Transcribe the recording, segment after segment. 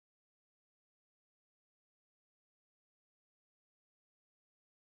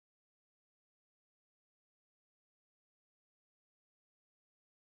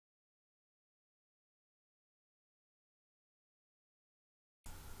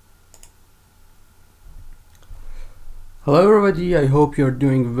Hello everybody, I hope you're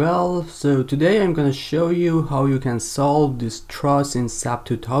doing well. So today I'm going to show you how you can solve this truss in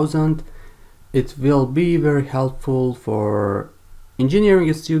sap2000. It will be very helpful for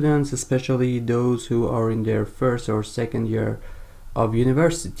engineering students, especially those who are in their first or second year of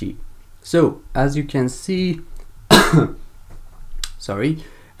university. So as you can see,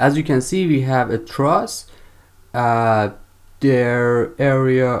 we have a truss. Their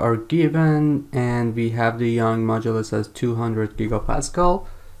area are given, and we have the Young modulus as 200 gigapascal.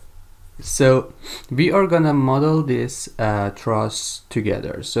 So we are gonna model this truss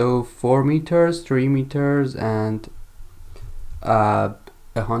together. So 4 meters, 3 meters, and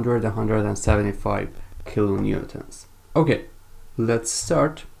 175 kilonewtons. Okay, let's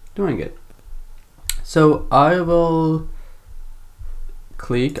start doing it. So I will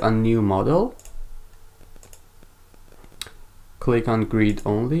click on new model, click on grid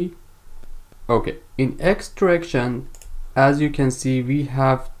only. Okay, in X direction, as you can see, we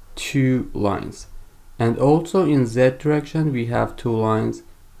have 2 lines, and also in Z direction we have 2 lines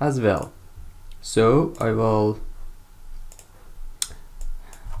as well. So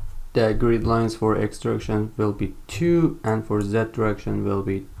the grid lines for X direction will be 2, and for Z direction will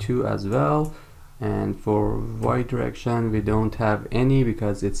be 2 as well, and for Y direction we don't have any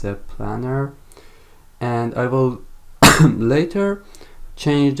because it's a planar, and I will later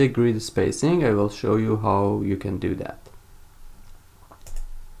change the grid spacing. I will show you how you can do that.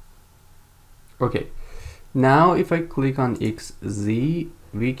 Okay, now if I click on XZ,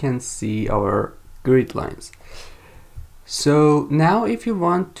 we can see our grid lines. So now if you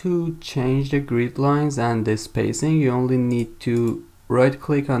want to change the grid lines and the spacing, you only need to right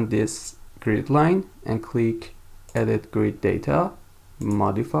click on this grid line and click edit grid data,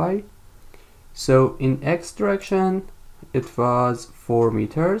 modify. So in X direction it was 4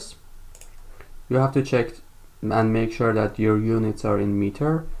 meters. You have to check and make sure that your units are in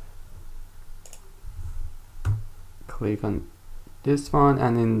meter. Click on this one,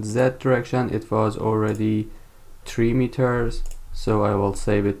 and in Z direction it was already 3 meters, so I will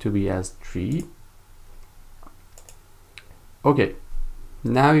save it to be as 3. Okay,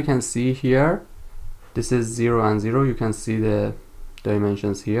 now you can see here this is 0 and 0. You can see the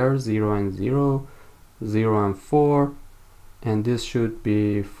dimensions here, 0 and 0, 0 and 4, and this should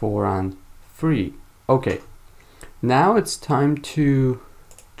be 4 and 3. Okay, now it's time to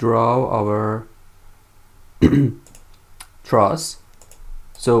draw our truss.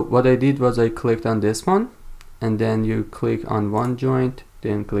 So what I did was I clicked on this one, and then you click on one joint,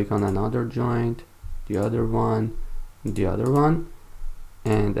 then click on another joint, the other one, the other one,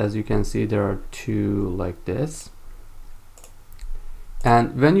 and as you can see there are 2 like this.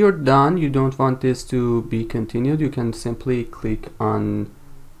 And when you're done, you don't want this to be continued, you can simply click on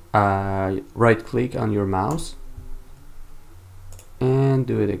right click on your mouse and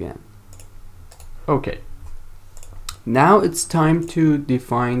do it again. Okay, now it's time to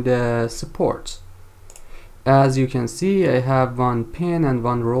define the supports. As you can see, I have 1 pin and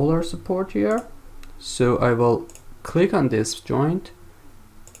 1 roller support here. So I will click on this joint,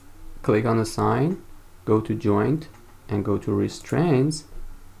 click on assign, go to joint, and go to restraints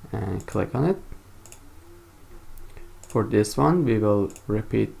and click on it. For this one we will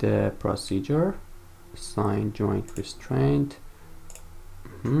repeat the procedure, assign joint restraint.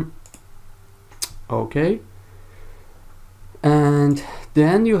 Okay, and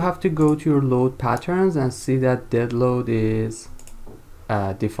then you have to go to your load patterns and see that dead load is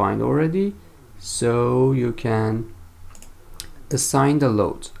defined already, so you can assign the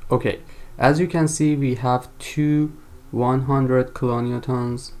loads. Okay, as you can see, we have 2 100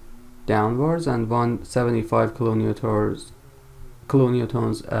 kilonewtons downwards and 175 kilonewtons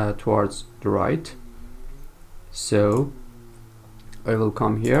towards the right. So I will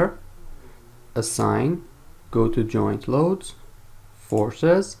come here, assign, go to joint loads,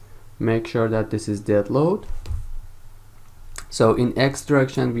 forces, make sure that this is dead load. So in X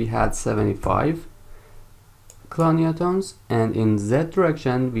direction we had 75 kilonewtons, and in Z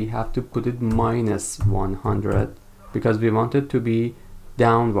direction we have to put it minus 100 because we want it to be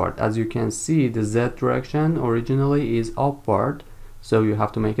downward. As you can see, the Z direction originally is upward, so you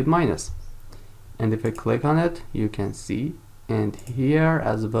have to make it minus. And if I click on it, you can see, and here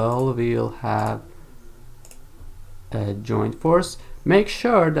as well we'll have a joint force. Make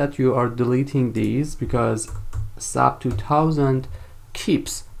sure that you are deleting these because sap2000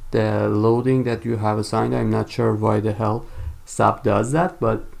 keeps the loading that you have assigned. I'm not sure why the hell SAP does that,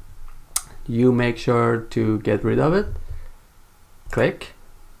 but you make sure to get rid of it. Click.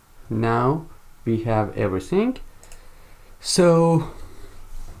 Now we have everything. So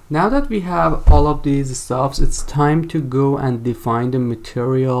Now that we have all of these stuffs, it's time to go and define the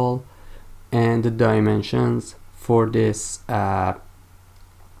material and the dimensions for this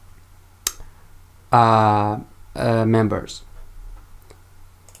members.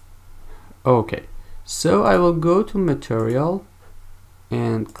 Okay, so I will go to material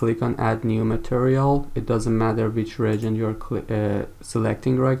and click on add new material. It doesn't matter which region you're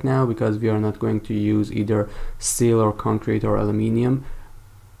selecting right now, because we are not going to use either steel or concrete or aluminium,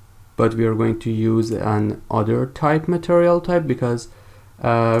 but we are going to use an other type material type, because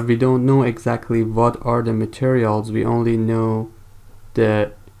we don't know exactly what are the materials. We only know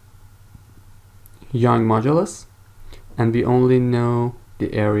the Young modulus, and we only know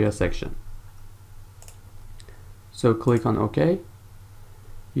the area section. So click on OK.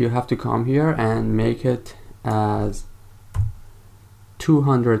 You have to come here and make it as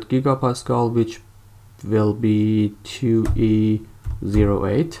 200 gigapascal, which will be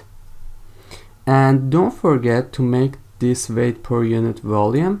 2E08. And don't forget to make this weight per unit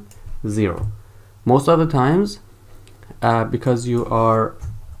volume 0. Most of the times, because you are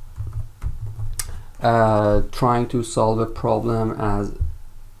trying to solve a problem as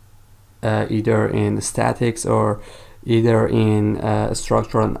either in statics or either in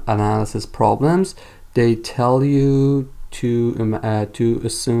structural analysis problems, they tell you to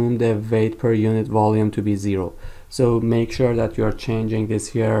assume the weight per unit volume to be 0. So make sure that you are changing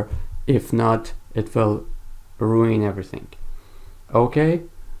this here. If not, it will ruin everything. Okay,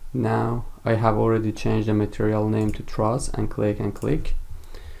 now I have already changed the material name to truss, and click and click.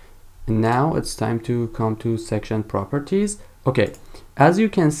 And now it's time to come to section properties. Okay, as you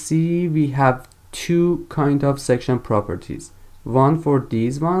can see, we have two kind of section properties, one for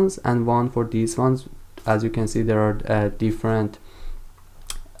these ones and one for these ones. As you can see, there are different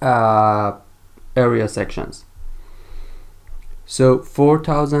area sections. So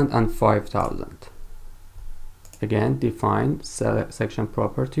 4000 and 5000. Again, define section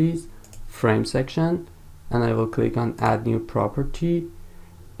properties, frame section, and I will click on add new property,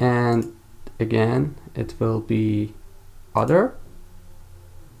 and again it will be other,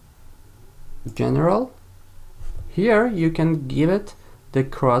 general. Here you can give it the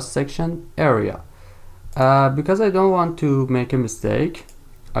cross section area. Because I don't want to make a mistake,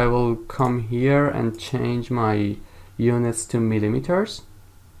 I will come here and change my units to millimeters.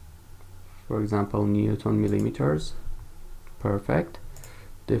 For example, Newton millimeters. Perfect.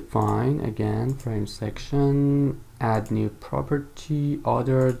 Define again frame section, add new property,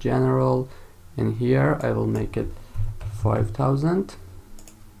 other, general, and here I will make it 5000.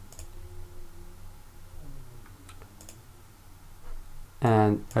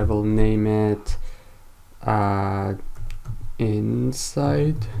 And I will name it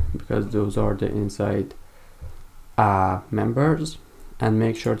inside, because those are the inside members, and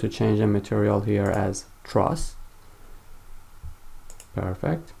make sure to change the material here as truss.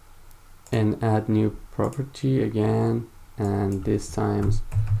 Perfect. And add new property again, and this times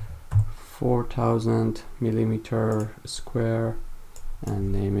 4000 millimeter square,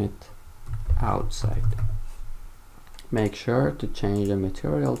 and name it outside. Make sure to change the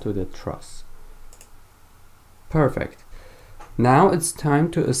material to the truss. Perfect. Now it's time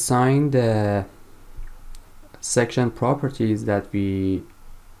to assign the section properties that we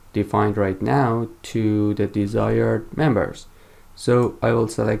defined right now to the desired members. So I will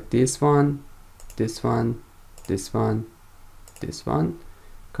select this one, this one, this one, this one,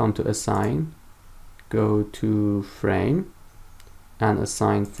 come to assign, go to frame and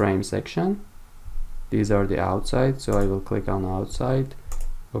assign frame section. These are the outside, so I will click on outside.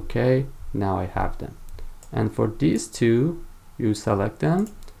 Okay, now I have them. And for these two, you select them,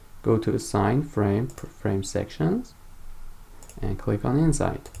 go to assign frame sections, and click on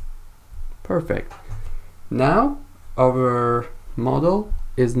inside. Perfect. Now our model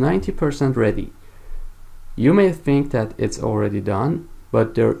is 90% ready. You may think that it's already done,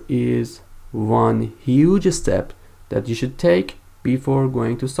 but there is one huge step that you should take before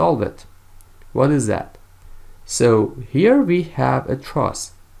going to solve it. What is that? So here we have a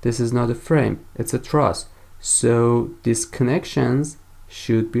truss. This is not a frame, it's a truss. So these connections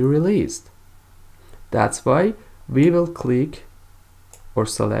should be released. That's why we will click or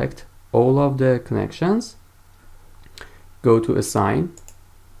select all of the connections, go to assign,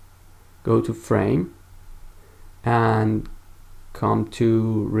 go to frame, and come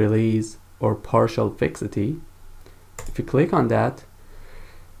to release or partial fixity. If you click on that,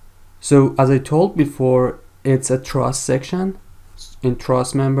 so as I told before, it's a truss section. In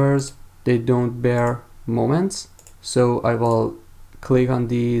truss members, they don't bear moments. So I will click on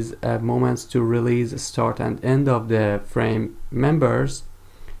these moments to release start and end of the frame members.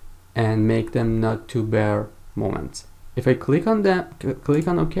 and make them not to bear moments. If I click on them, click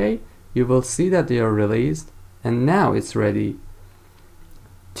on OK, you will see that they are released, and now it's ready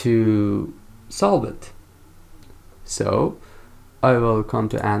to solve it. So I will come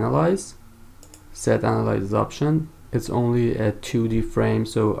to analyze, set analyze option. It's only a 2D frame,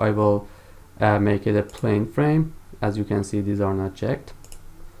 so I will make it a plane frame. As you can see, these are not checked.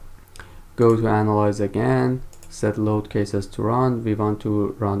 Go to analyze again, set load cases to run. We want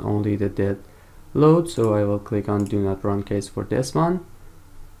to run only the dead load, so I will click on do not run case for this one.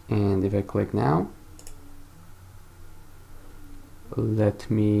 And if I click now, let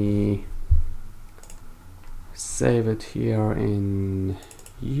me save it here in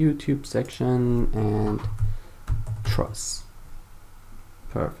YouTube section and truss.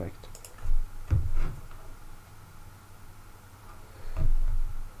 Perfect.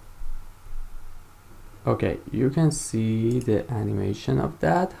 Okay, you can see the animation of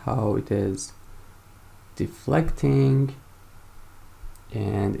that, how it is deflecting,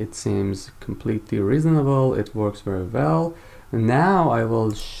 and it seems completely reasonable. It works very well. Now I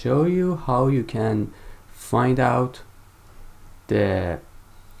will show you how you can find out the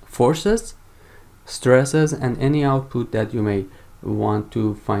forces, stresses, and any output that you may want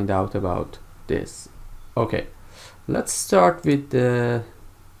to find out about this. Okay, let's start with the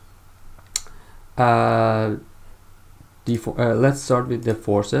let's start with the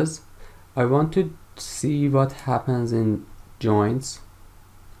forces. I want to see what happens in joints,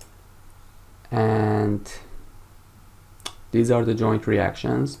 and these are the joint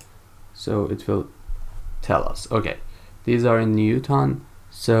reactions, so it will tell us. Okay, these are in Newton,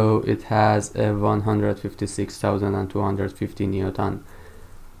 so it has a 156,250 Newton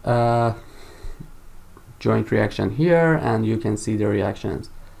joint reaction here, and you can see the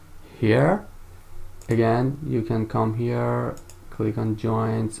reactions here. Again, you can come here, click on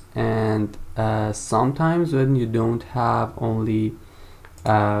joints, and sometimes when you don't have only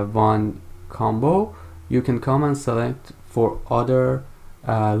one combo, you can come and select for other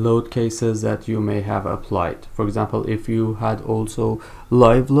load cases that you may have applied. For example, if you had also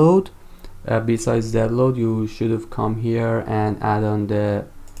live load besides dead load, you should have come here and add on the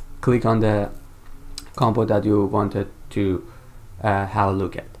click on the combo that you wanted to have a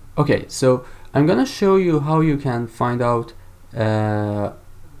look at. Okay, so I'm gonna show you how you can find out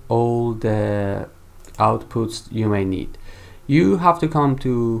all the outputs you may need. You have to come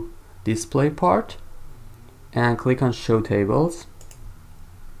to display part and click on show tables.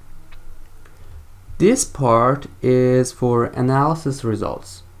 This part is for analysis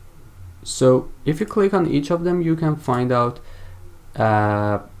results. So if you click on each of them, you can find out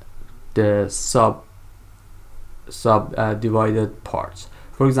the sub divided parts.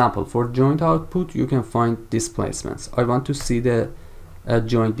 For example, for joint output, you can find displacements. I want to see the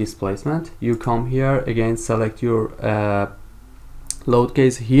joint displacement. You come here again, select your load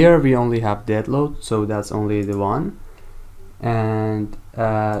case. Here we only have dead load, so that's only the one. And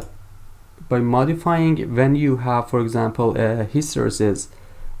by modifying, when you have, for example, a hysteresis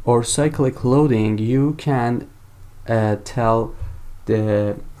or cyclic loading, you can tell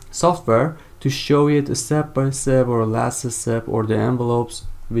the software to show it a step by step or last step, or the envelopes,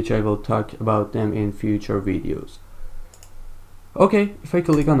 which I will talk about them in future videos. Okay, if I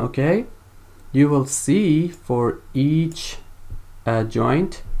click on OK, you will see for each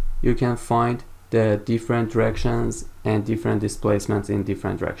joint you can find the different directions and different displacements in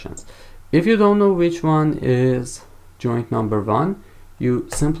different directions. If you don't know which one is joint number 1, you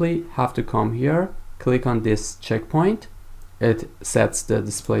simply have to come here, click on this checkpoint. It sets the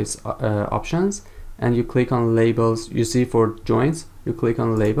displays options, and you click on labels. You see for joints, you click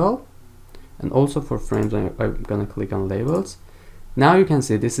on label, and also for frames, I'm gonna click on labels. Now you can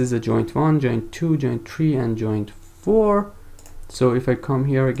see this is a joint 1, joint 2, joint 3, and joint 4. So if I come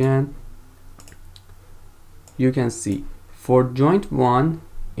here again, you can see for joint 1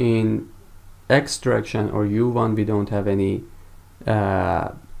 in X direction or U1, we don't have any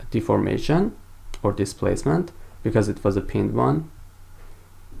deformation or displacement because it was a pinned one.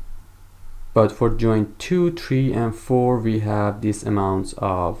 But for joint 2, 3, and 4, we have these amounts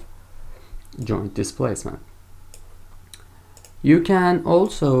of joint displacement. You can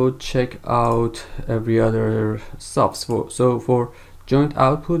also check out every other stuff. So for joint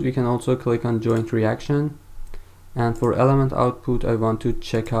output, we can also click on joint reaction. And for element output, I want to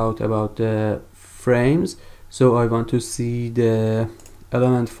check out about the frames. So I want to see the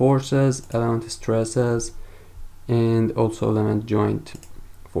element forces, element stresses, and also element joint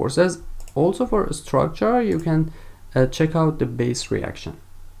forces. Also for structure, you can check out the base reaction.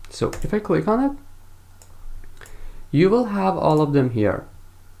 So if I click on it, you will have all of them here.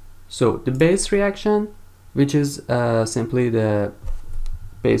 So the base reaction, which is simply the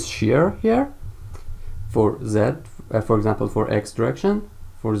base shear here for Z, for example for X direction,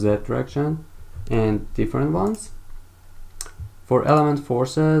 for Z direction, and different ones. For element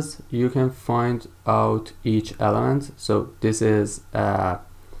forces, you can find out each element. So this is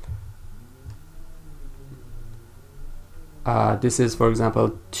for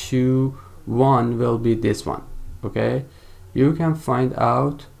example 2, 1 will be this one. Okay, you can find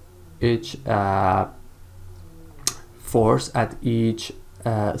out each force at each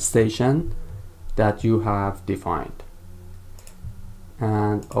station that you have defined,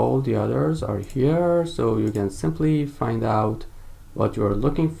 and all the others are here, so you can simply find out what you are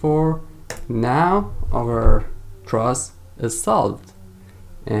looking for. Now our truss is solved,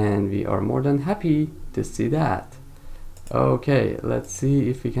 and we are more than happy to see that. Okay, let's see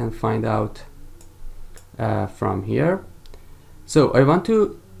if we can find out from here. So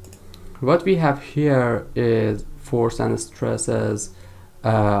what we have here is force and stresses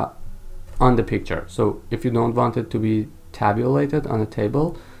on the picture. So if you don't want it to be tabulated on a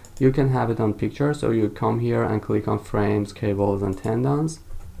table, you can have it on picture. So you come here and click on frames, cables, and tendons.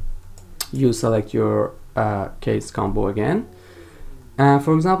 You select your case combo again. And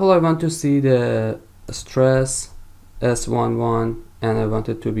for example, I want to see the stress S11 and I want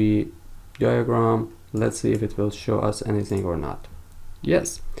it to be diagram. Let's see if it will show us anything or not.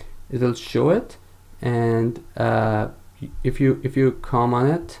 Yes, it will show it. And if you come on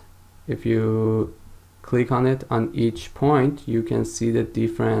it, if you click on it on each point, you can see the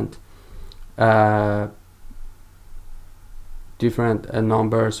different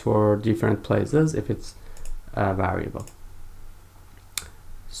numbers for different places if it's a variable.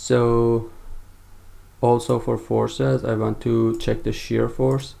 So also for forces, I want to check the shear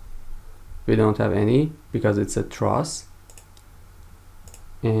force. We don't have any because it's a truss.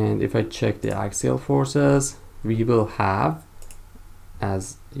 And if I check the axial forces, we will have,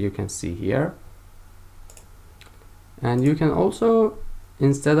 as you can see here. And you can also,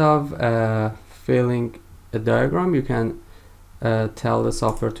 instead of filling a diagram, you can tell the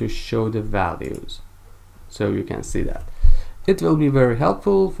software to show the values, so you can see that. It will be very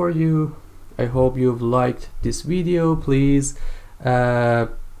helpful for you. I hope you've liked this video. Please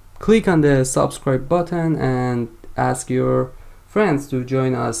click on the subscribe button and ask your friends to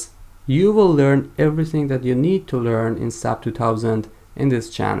join us. You will learn everything that you need to learn in sap2000 in this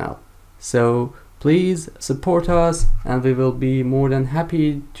channel. So please support us, and we will be more than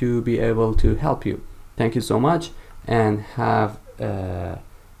happy to be able to help you. Thank you so much, and have a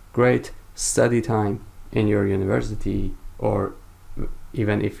great study time in your university, or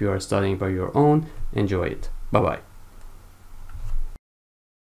even if you are studying by your own, enjoy it. Bye bye.